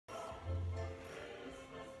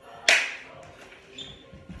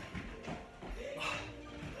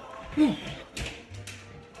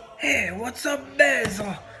Hey, what's up,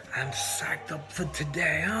 Basil? I'm psyched up for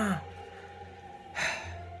today, huh?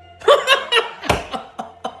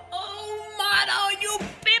 Oh, mother, you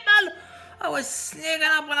people! I was sneaking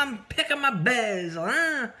up when I'm picking my Basil,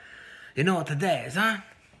 huh? You know what today is, huh?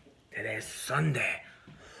 Today's Sunday.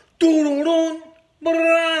 Doo-doo-doo,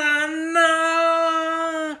 ba-da-da-da.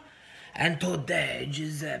 And today,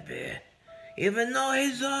 Giuseppe, even though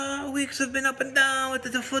his weeks have been up and down with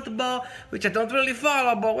the football, which I don't really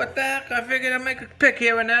follow, but what the heck, I figured I'd make a pick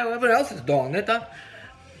here and there, whoever else is doing it, huh?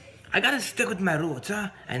 I gotta stick with my roots, huh?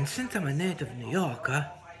 And since I'm a native New Yorker,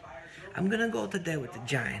 I'm gonna go today with the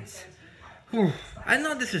Giants. Whew. I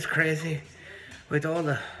know this is crazy, with all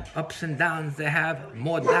the ups and downs they have,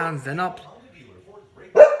 more downs than ups.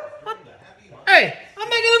 What? Hey, I'm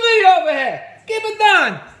making a video over here! Keep it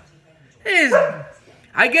down!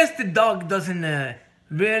 I guess the dog doesn't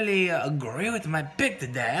really agree with my pick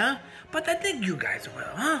today, huh? But I think you guys will,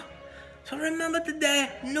 huh? So remember today,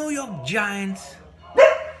 New York Giants.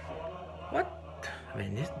 What? I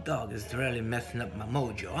mean, this dog is really messing up my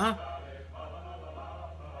mojo, huh?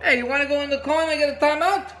 Hey, you want to go in the corner and get a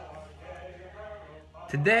timeout?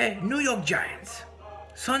 Today, New York Giants.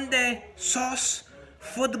 Sunday, sauce,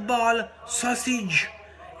 football, sausage,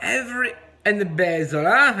 and the Bears,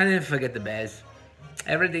 huh? I didn't forget the Bears.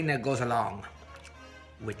 Everything that goes along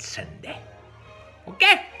with Sunday.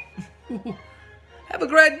 Okay? Have a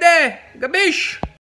great day. Gabish!